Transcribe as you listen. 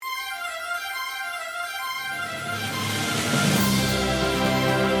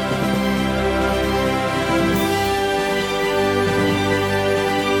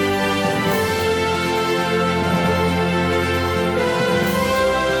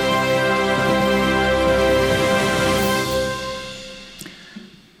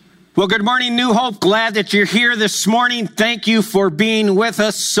Well, good morning, New Hope. Glad that you're here this morning. Thank you for being with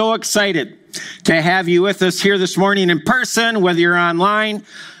us. So excited to have you with us here this morning in person, whether you're online.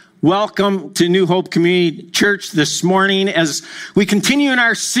 Welcome to New Hope Community Church this morning as we continue in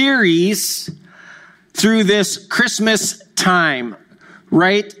our series through this Christmas time,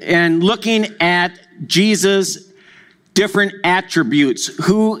 right? And looking at Jesus' different attributes,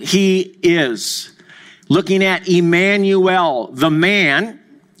 who he is. Looking at Emmanuel, the man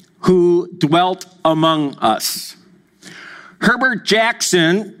who dwelt among us. Herbert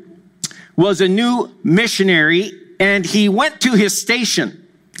Jackson was a new missionary, and he went to his station.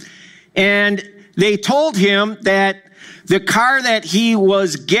 And they told him that the car that he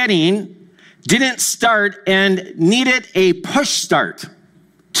was getting didn't start and needed a push start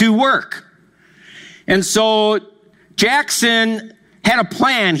to work. And so Jackson had a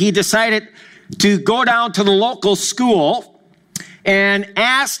plan. He decided to go down to the local school and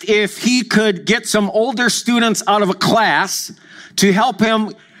asked if he could get some older students out of a class to help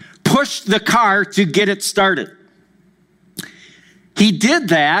him push the car to get it started. He did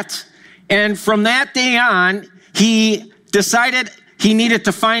that, and from that day on, he decided he needed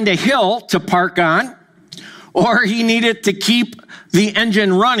to find a hill to park on, or he needed to keep the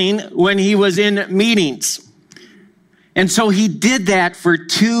engine running when he was in meetings. And so he did that for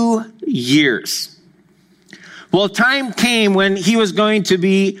 2 years. Well, time came when he was going to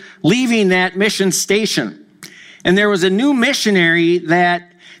be leaving that mission station. And there was a new missionary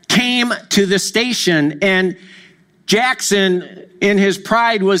that came to the station. And Jackson, in his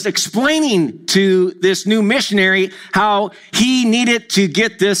pride, was explaining to this new missionary how he needed to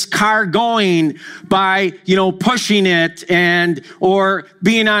get this car going by, pushing it or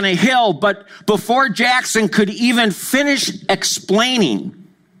being on a hill. But before Jackson could even finish explaining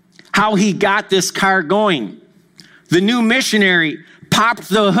how he got this car going, the new missionary popped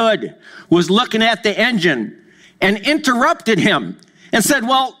the hood, was looking at the engine, and interrupted him and said,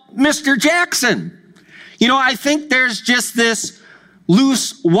 "Well, Mr. Jackson, I think there's just this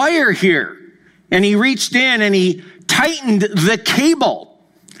loose wire here." And he reached in and he tightened the cable.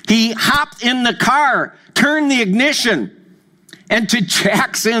 He hopped in the car, turned the ignition, and to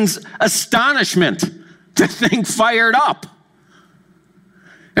Jackson's astonishment, the thing fired up.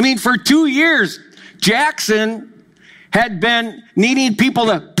 For 2 years, Jackson had been needing people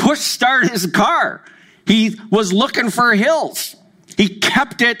to push start his car. He was looking for hills. He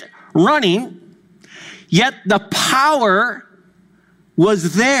kept it running, yet the power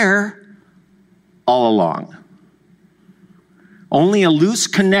was there all along. Only a loose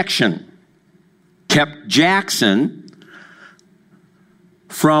connection kept Jackson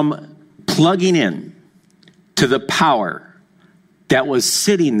from plugging in to the power that was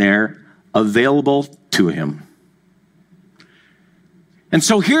sitting there available to him. And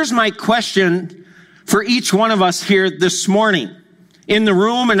so here's my question for each one of us here this morning, in the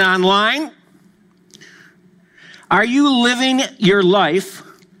room and online. Are you living your life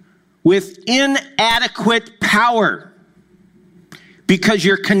with inadequate power because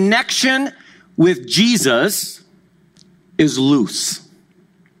your connection with Jesus is loose?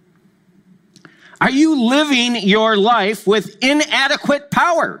 Are you living your life with inadequate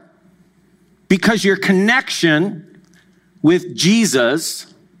power because your connection with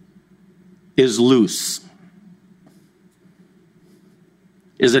Jesus is loose?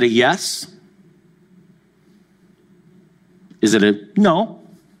 Is it a yes? Is it a no?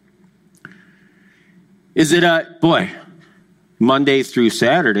 Is it a, Monday through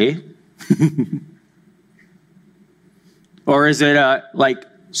Saturday? Or is it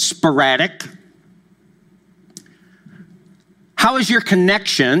sporadic? How is your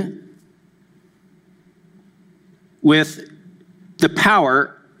connection with the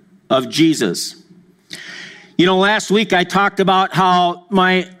power of Jesus? Last week I talked about how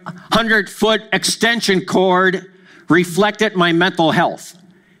my 100-foot extension cord reflected my mental health.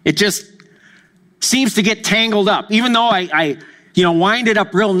 It just seems to get tangled up. Even though I wind it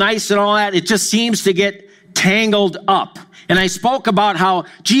up real nice and all that, it just seems to get tangled up. And I spoke about how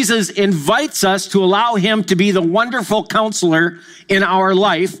Jesus invites us to allow him to be the wonderful counselor in our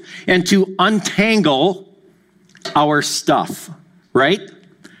life and to untangle our stuff, right?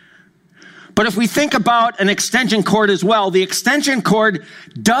 But if we think about an extension cord as well, the extension cord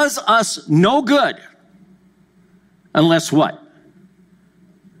does us no good unless what?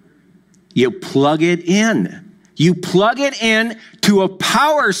 You plug it in. You plug it in to a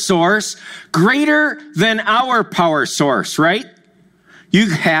power source greater than our power source, right? You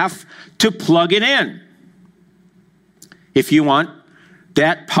have to plug it in if you want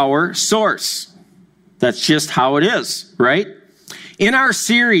that power source. That's just how it is, right? In our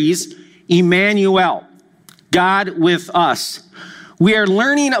series, Emmanuel, God with us, we are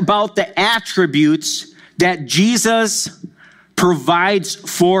learning about the attributes that Jesus provides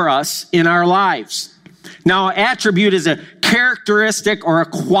for us in our lives. Now, attribute is a characteristic or a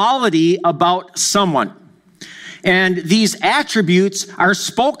quality about someone. And these attributes are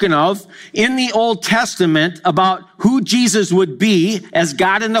spoken of in the Old Testament about who Jesus would be as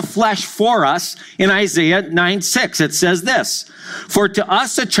God in the flesh for us in Isaiah 9:6. It says this, "For to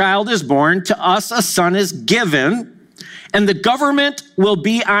us a child is born, to us a son is given, and the government will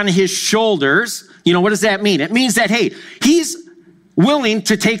be on his shoulders." You know, what does that mean? It means that, hey, he's willing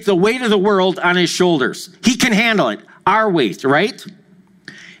to take the weight of the world on his shoulders. He can handle it, our weight, right?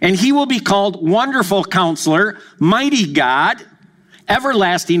 And he will be called Wonderful Counselor, Mighty God,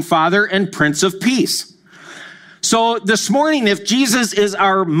 Everlasting Father, and Prince of Peace. So this morning, if Jesus is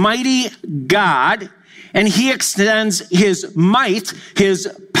our mighty God, and he extends his might, his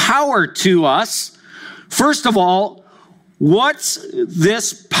power to us, first of all, what's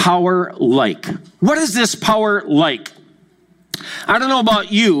this power like? What is this power like? I don't know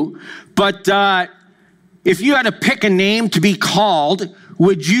about you, but if you had to pick a name to be called,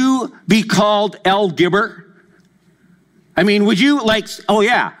 would you be called El Gibber? I mean, would you like, oh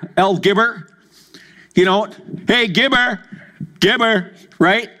yeah, El Gibber? You know, hey, Gibber,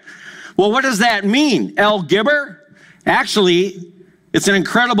 right? Well, what does that mean, El Gibber? Actually, it's an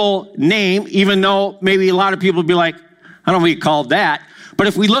incredible name, even though maybe a lot of people would be like, I don't want to be called that. But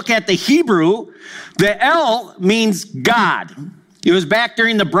if we look at the Hebrew, the El means God. It was back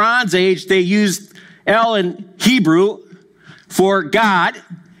during the Bronze Age, they used El in Hebrew for God,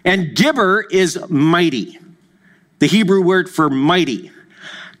 and Gibber is mighty. The Hebrew word for mighty.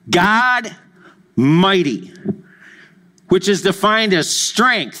 God mighty, which is defined as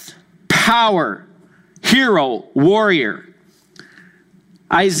strength, power, hero, warrior.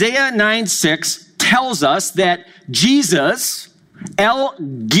 Isaiah 9:6 tells us that Jesus, El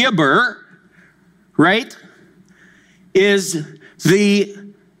Gibber, right, is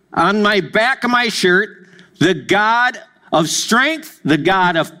on my back of my shirt, the God of strength, the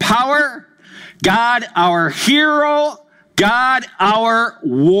God of power, God our hero, God our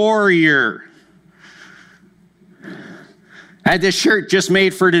warrior. I had this shirt just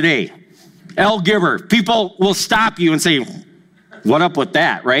made for today. El Gibber. People will stop you and say, what up with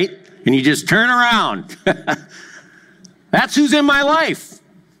that, right? And you just turn around. That's who's in my life.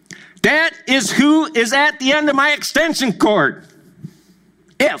 That is who is at the end of my extension cord.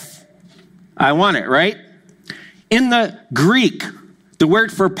 If I want it, right? In the Greek, the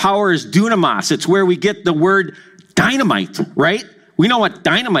word for power is dunamos. It's where we get the word dynamite, right? We know what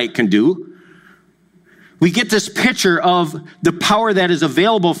dynamite can do. We get this picture of the power that is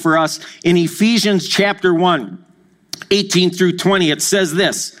available for us in Ephesians chapter 1, 18 through 20. It says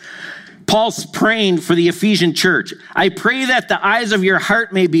this. Paul's praying for the Ephesian church. I pray that the eyes of your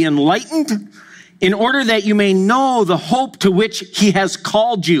heart may be enlightened in order that you may know the hope to which he has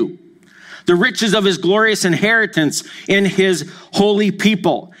called you, the riches of his glorious inheritance in his holy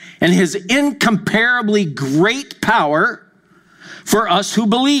people, and his incomparably great power for us who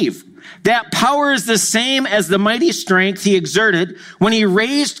believe. That power is the same as the mighty strength he exerted when he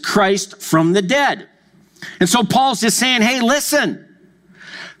raised Christ from the dead. And so Paul's just saying, hey, listen,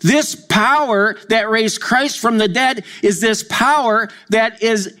 this power that raised Christ from the dead is this power that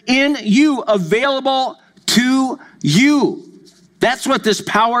is in you, available to you. That's what this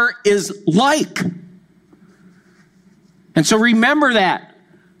power is like. And so remember that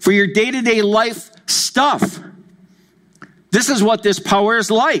for your day-to-day life stuff. This is what this power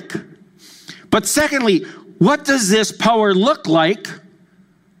is like. But secondly, what does this power look like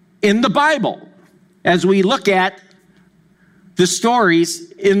in the Bible as we look at the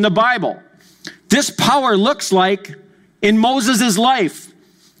stories in the Bible? This power looks like in Moses' life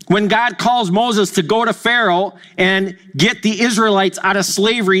when God calls Moses to go to Pharaoh and get the Israelites out of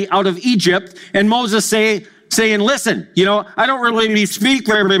slavery, out of Egypt, and Moses saying, listen, I don't really speak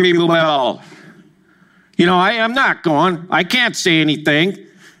very well. I'm not going. I can't say anything.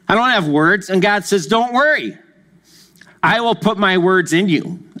 I don't have words. And God says, don't worry. I will put my words in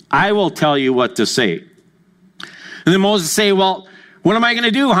you. I will tell you what to say. And then Moses say, well, what am I going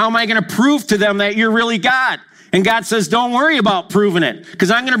to do? How am I going to prove to them that you're really God? And God says, don't worry about proving it, because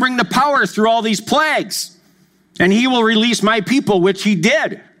I'm going to bring the power through all these plagues. And he will release my people, which he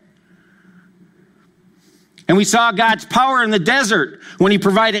did. And we saw God's power in the desert when he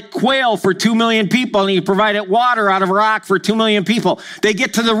provided quail for 2 million people and he provided water out of a rock for 2 million people. They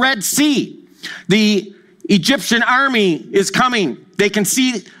get to the Red Sea. The Egyptian army is coming. They can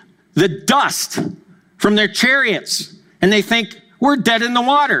see the dust from their chariots and they think, we're dead in the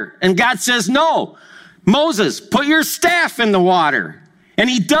water. And God says, no, Moses, put your staff in the water. And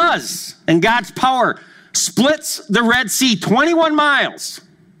he does. And God's power splits the Red Sea 21 miles.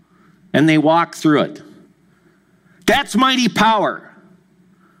 And they walk through it. That's mighty power.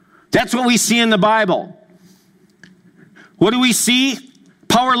 That's what we see in the Bible. What do we see?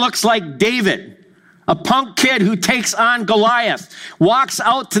 Power looks like David, a punk kid who takes on Goliath, walks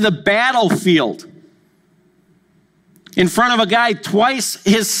out to the battlefield in front of a guy twice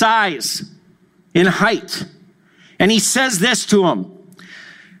his size in height. And he says this to him.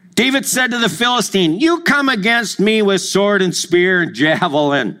 David said to the Philistine, you come against me with sword and spear and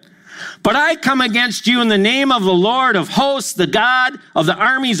javelin, but I come against you in the name of the Lord of hosts, the God of the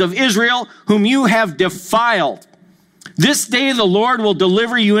armies of Israel, whom you have defiled. This day the Lord will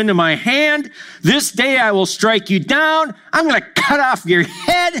deliver you into my hand. This day I will strike you down. I'm going to cut off your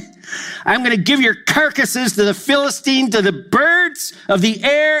head. I'm going to give your carcasses to the Philistine, to the birds of the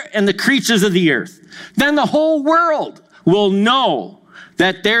air and the creatures of the earth. Then the whole world will know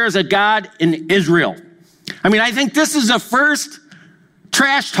that there is a God in Israel. I mean, I think this is the first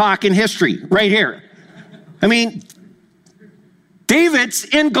trash talk in history right here. I mean, David's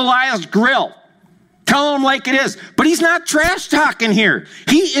in Goliath's grill, telling him like it is, but he's not trash talking here.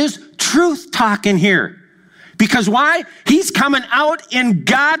 He is truth talking here. Because why? He's coming out in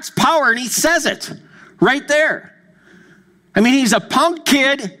God's power, and he says it right there. I mean, he's a punk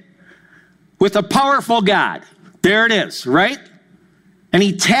kid with a powerful God. There it is, right? And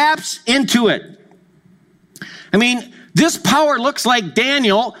he taps into it. I mean, this power looks like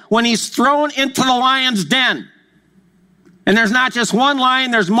Daniel when he's thrown into the lion's den. And there's not just one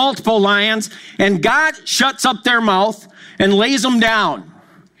lion, there's multiple lions. And God shuts up their mouth and lays them down.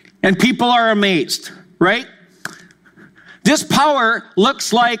 And people are amazed, right? This power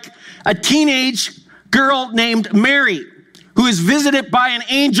looks like a teenage girl named Mary who is visited by an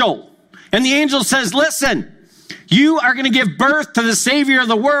angel. And the angel says, listen, you are going to give birth to the Savior of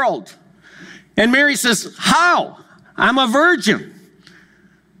the world. And Mary says, how? I'm a virgin.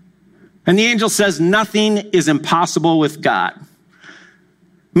 And the angel says, nothing is impossible with God.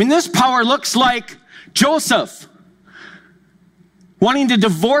 I mean, this power looks like Joseph wanting to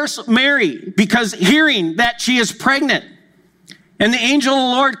divorce Mary because hearing that she is pregnant. And the angel of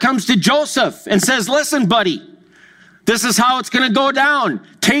the Lord comes to Joseph and says, listen, buddy, this is how it's going to go down.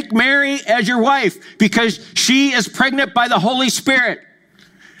 Take Mary as your wife because she is pregnant by the Holy Spirit.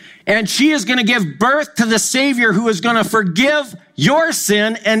 And she is going to give birth to the Savior who is going to forgive your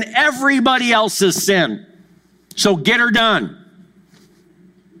sin and everybody else's sin. So get her done.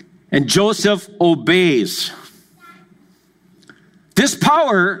 And Joseph obeys. This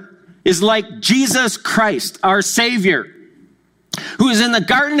power is like Jesus Christ, our Savior, who is in the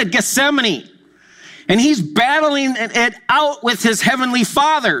Garden of Gethsemane. And he's battling it out with his heavenly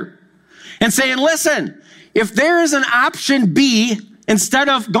Father and saying, listen, if there is an option B, instead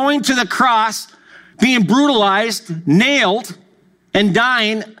of going to the cross, being brutalized, nailed, and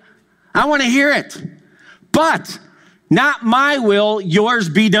dying, I want to hear it. But not my will, yours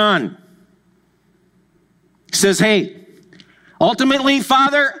be done. He says, hey, ultimately,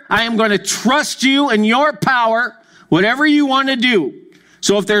 Father, I am going to trust you and your power, whatever you want to do.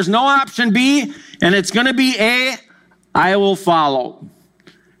 So if there's no option B and it's going to be A, I will follow.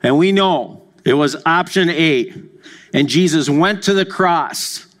 And we know it was option A. And Jesus went to the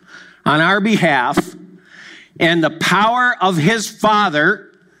cross on our behalf, and the power of his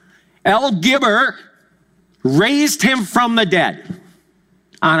Father, El Gibber, raised him from the dead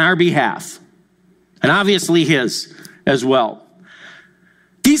on our behalf, and obviously his as well.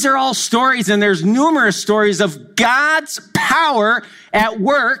 These are all stories, and there's numerous stories of God's power at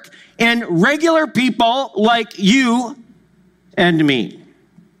work in regular people like you and me.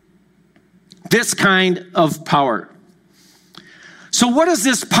 This kind of power. So what does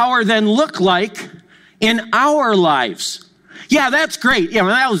this power then look like in our lives? Yeah, that's great. Yeah,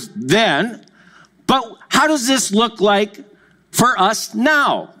 that was then. But how does this look like for us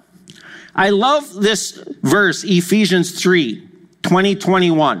now? I love this verse, Ephesians 3,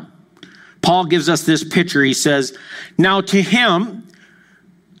 20-21. Paul gives us this picture. He says, now to him,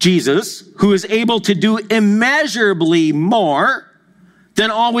 Jesus, who is able to do immeasurably more than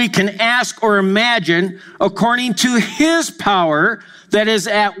all we can ask or imagine, according to his power that is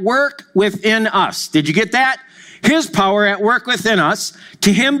at work within us. Did you get that? His power at work within us.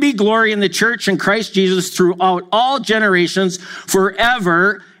 To him be glory in the church and Christ Jesus throughout all generations,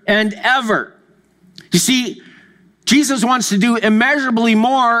 forever and ever. You see, Jesus wants to do immeasurably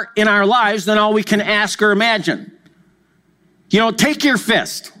more in our lives than all we can ask or imagine. You know, take your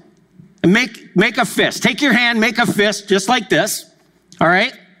fist and make a fist. Take your hand, make a fist just like this. All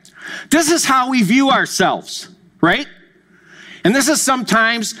right? This is how we view ourselves, right? And this is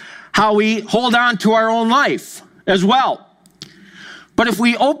sometimes how we hold on to our own life as well. But if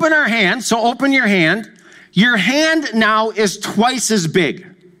we open our hand, so open your hand now is twice as big,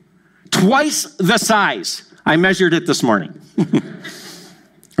 twice the size. I measured it this morning,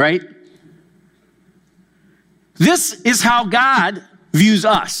 right? This is how God views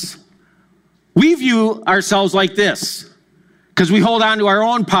us. We view ourselves like this because we hold on to our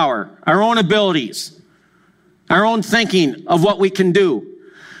own power, our own abilities, our own thinking of what we can do.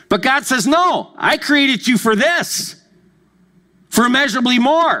 But God says, no, I created you for this, for immeasurably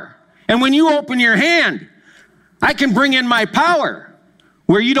more. And when you open your hand, I can bring in my power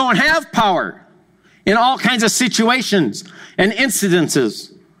where you don't have power in all kinds of situations and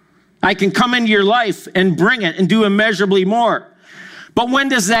incidences. I can come into your life and bring it and do immeasurably more. But when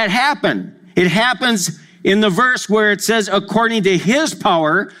does that happen? It happens in the verse where it says, according to his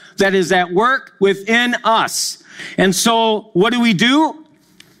power that is at work within us. And so what do?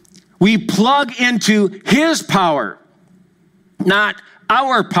 We plug into his power, not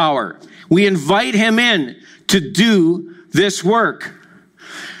our power. We invite him in to do this work.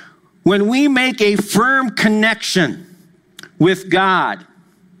 When we make a firm connection with God,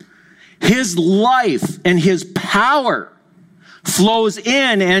 his life and his power flows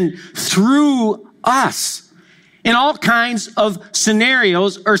in and through us in all kinds of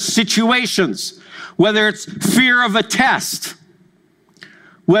scenarios or situations, whether it's fear of a test,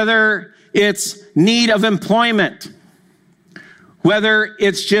 whether it's need of employment, whether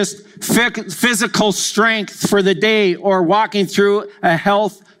it's just physical strength for the day or walking through a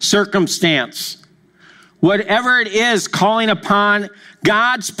health circumstance. Whatever it is, calling upon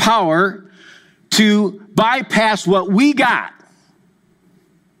God's power to bypass what we got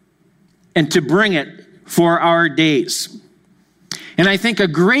and to bring it for our days. And I think a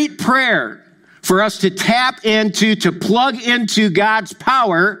great prayer for us to tap into, to plug into God's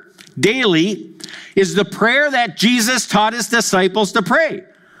power daily is the prayer that Jesus taught his disciples to pray,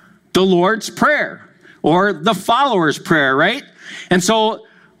 the Lord's Prayer or the follower's prayer, right? And so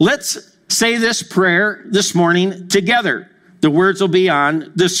let's say this prayer this morning together. The words will be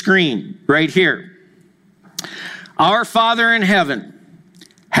on the screen right here. Our Father in heaven,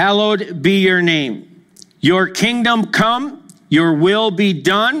 hallowed be your name. Your kingdom come, your will be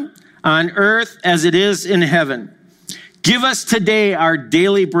done on earth as it is in heaven. Give us today our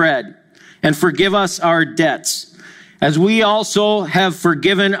daily bread and forgive us our debts as we also have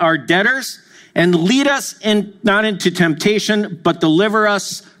forgiven our debtors, and lead us not into temptation, but deliver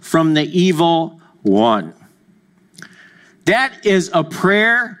us from the evil one. That is a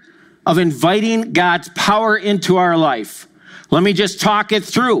prayer of inviting God's power into our life. Let me just talk it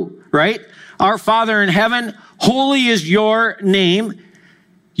through, right? Our Father in heaven, holy is your name.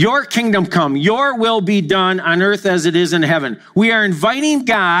 Your kingdom come, your will be done on earth as it is in heaven. We are inviting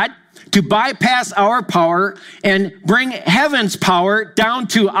God to bypass our power and bring heaven's power down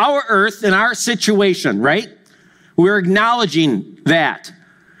to our earth and our situation, right? We're acknowledging that.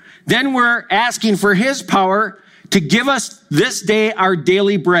 Then we're asking for his power to give us this day our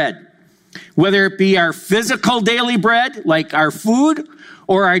daily bread, whether it be our physical daily bread, like our food,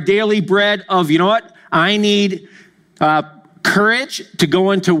 or our daily bread of, you know what, I need courage to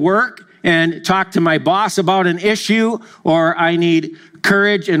go into work and talk to my boss about an issue, or I need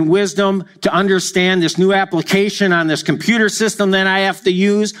courage and wisdom to understand this new application on this computer system that I have to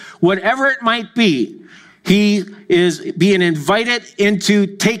use. Whatever it might be, he is being invited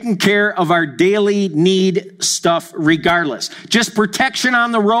into taking care of our daily need stuff regardless. Just protection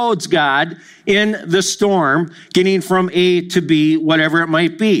on the roads, God, in the storm, getting from A to B, whatever it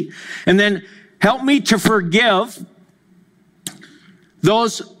might be. And then help me to forgive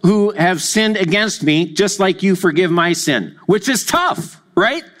those who have sinned against me, just like you forgive my sin, which is tough,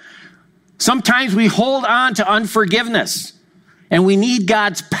 right? Sometimes we hold on to unforgiveness, and we need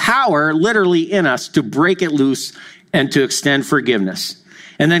God's power literally in us to break it loose and to extend forgiveness.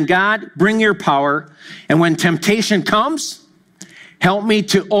 And then, God, bring your power, and when temptation comes, help me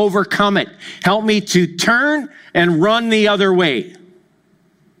to overcome it. Help me to turn and run the other way.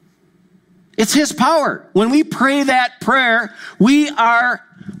 It's his power. When we pray that prayer, we are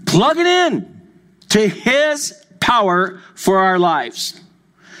plugging in to his power for our lives.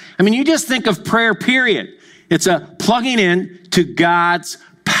 I mean, you just think of prayer, period. It's a plugging in to God's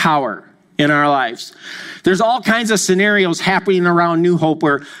power in our lives. There's all kinds of scenarios happening around New Hope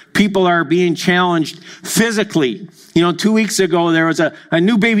where people are being challenged physically. 2 weeks ago, there was a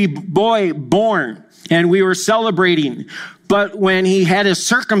new baby boy born, and we were celebrating. But when he had his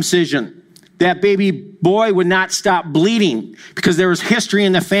circumcision, that baby boy would not stop bleeding because there was history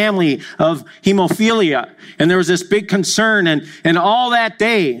in the family of hemophilia. And there was this big concern. And all that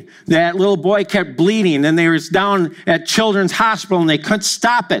day, that little boy kept bleeding. And they was down at Children's Hospital and they couldn't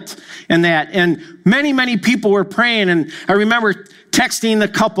stop it. And many, many people were praying. And I remember texting the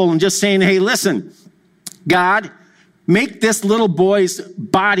couple and just saying, hey, listen, God, make this little boy's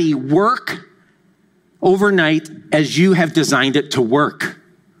body work overnight as you have designed it to work.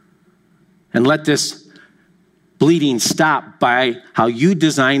 And let this bleeding stop by how you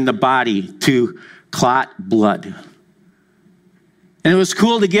designed the body to clot blood. And it was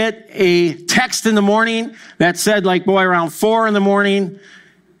cool to get a text in the morning that said, like, boy, around 4 a.m,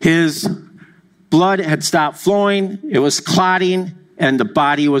 his blood had stopped flowing. It was clotting and the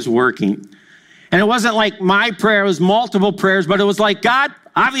body was working. And it wasn't like my prayer, it was multiple prayers, but it was like, God,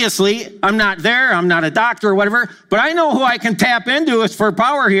 obviously, I'm not there, I'm not a doctor or whatever, but I know who I can tap into is for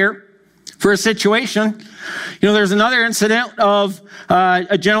power here, for a situation. You know, there's another incident of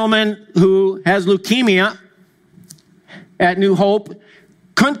a gentleman who has leukemia at New Hope,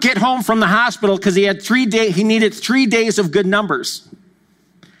 couldn't get home from the hospital because he needed 3 days of good numbers.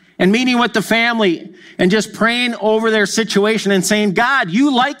 And meeting with the family and just praying over their situation and saying, God,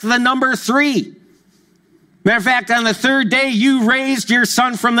 you like the number 3. Matter of fact, on the 3rd day, you raised your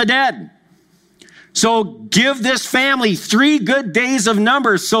son from the dead. So give this family 3 good days of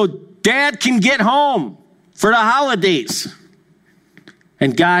numbers so Dad can get home for the holidays.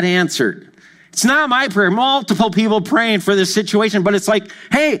 And God answered. It's not my prayer. Multiple people praying for this situation, but it's like,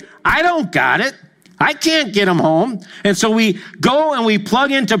 hey, I don't got it. I can't get him home. And so we go and we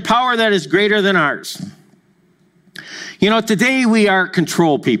plug into power that is greater than ours. You know, today we are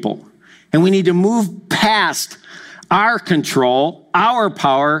control people, and we need to move past our control, our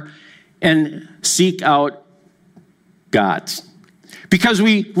power, and seek out God's. Because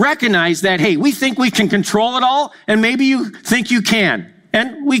we recognize that, hey, we think we can control it all, and maybe you think you can,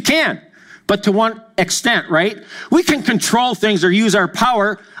 and we can. But to one extent, right? We can control things or use our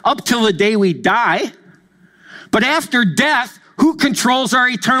power up till the day we die. But after death, who controls our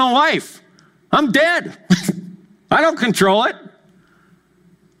eternal life? I'm dead. I don't control it.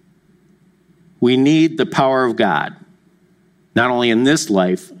 We need the power of God, not only in this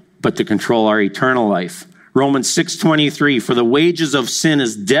life, but to control our eternal life. Romans 6:23, for the wages of sin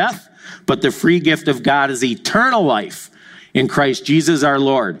is death, but the free gift of God is eternal life in Christ Jesus our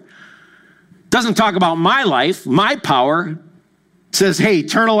Lord. Doesn't talk about my life, my power. It says, hey,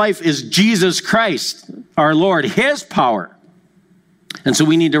 eternal life is Jesus Christ, our Lord, his power. And so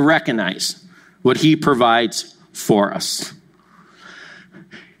we need to recognize what he provides for us.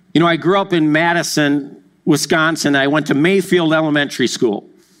 You know, I grew up in Madison, Wisconsin. I went to Mayfield Elementary School.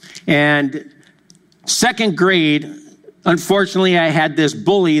 And 2nd grade, unfortunately, I had this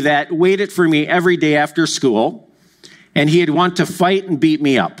bully that waited for me every day after school. And he'd want to fight and beat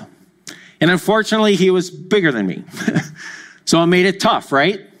me up. And unfortunately, he was bigger than me. So it made it tough,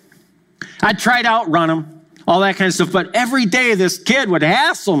 right? I tried to outrun him, all that kind of stuff. But every day, this kid would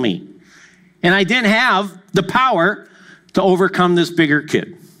hassle me. And I didn't have the power to overcome this bigger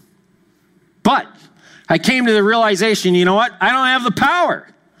kid. But I came to the realization, you know what? I don't have the power.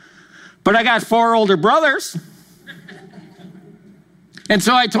 But I got 4 older brothers. And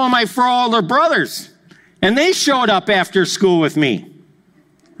so I told my 4 older brothers. And they showed up after school with me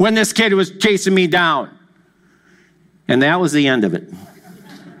when this kid was chasing me down. And that was the end of it.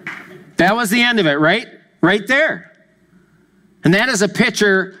 That was the end of it, right? Right there. And that is a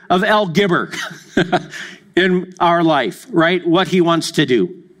picture of El Gibber in our life, right? What he wants to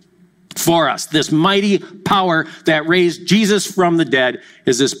do for us. This mighty power that raised Jesus from the dead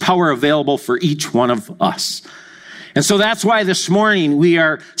is this power available for each one of us. And so that's why this morning we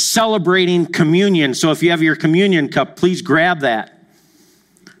are celebrating communion. So if you have your communion cup, please grab that.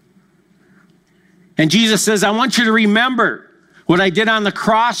 And Jesus says, I want you to remember what I did on the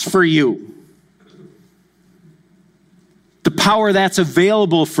cross for you. The power that's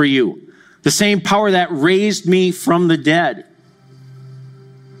available for you. The same power that raised me from the dead.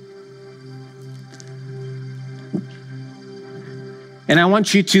 And I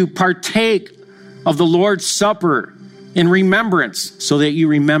want you to partake of the Lord's Supper in remembrance so that you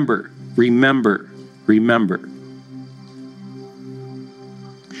remember.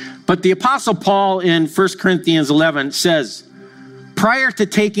 But the Apostle Paul in 1 Corinthians 11 says, prior to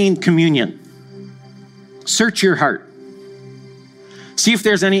taking communion, search your heart. See if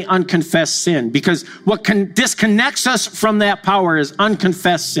there's any unconfessed sin, because what disconnects us from that power is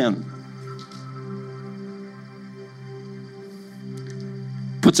unconfessed sin.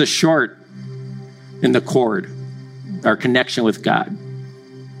 Puts us short in the cord, our connection with God.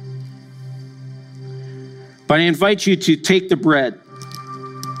 But I invite you to take the bread.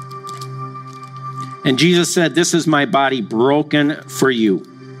 And Jesus said, "This is my body broken for you.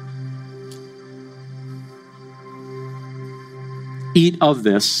 Eat of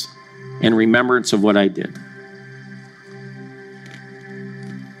this in remembrance of what I did."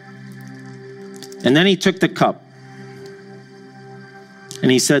 And then he took the cup.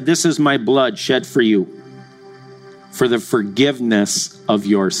 And he said, "This is my blood shed for you, for the forgiveness of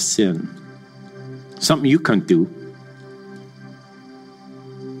your sin." Something you couldn't do,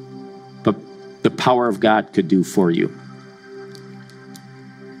 but the power of God could do for you.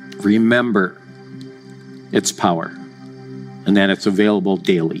 Remember its power and that it's available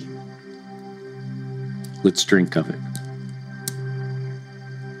daily. Let's drink of it.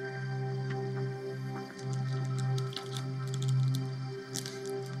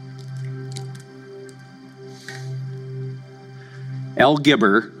 El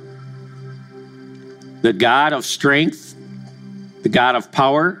Gibber, the God of strength, the God of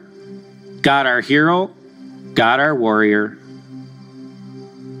power, God our hero, God our warrior,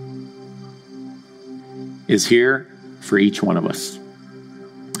 is here for each one of us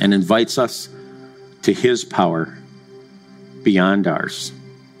and invites us to his power beyond ours.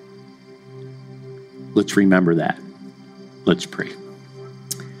 Let's remember that. Let's pray.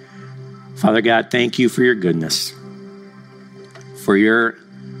 Father God, thank you for your goodness, for your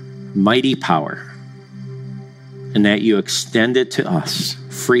mighty power, and that you extend it to us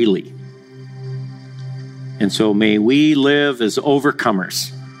freely. And so may we live as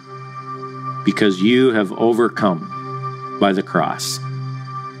overcomers because you have overcome by the cross.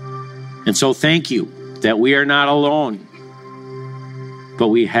 And so thank you that we are not alone, but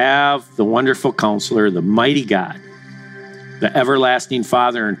we have the wonderful Counselor, the mighty God, the everlasting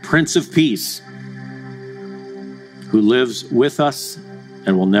Father and Prince of Peace, who lives with us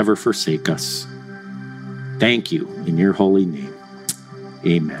and will never forsake us. Thank you in your holy name.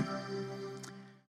 Amen.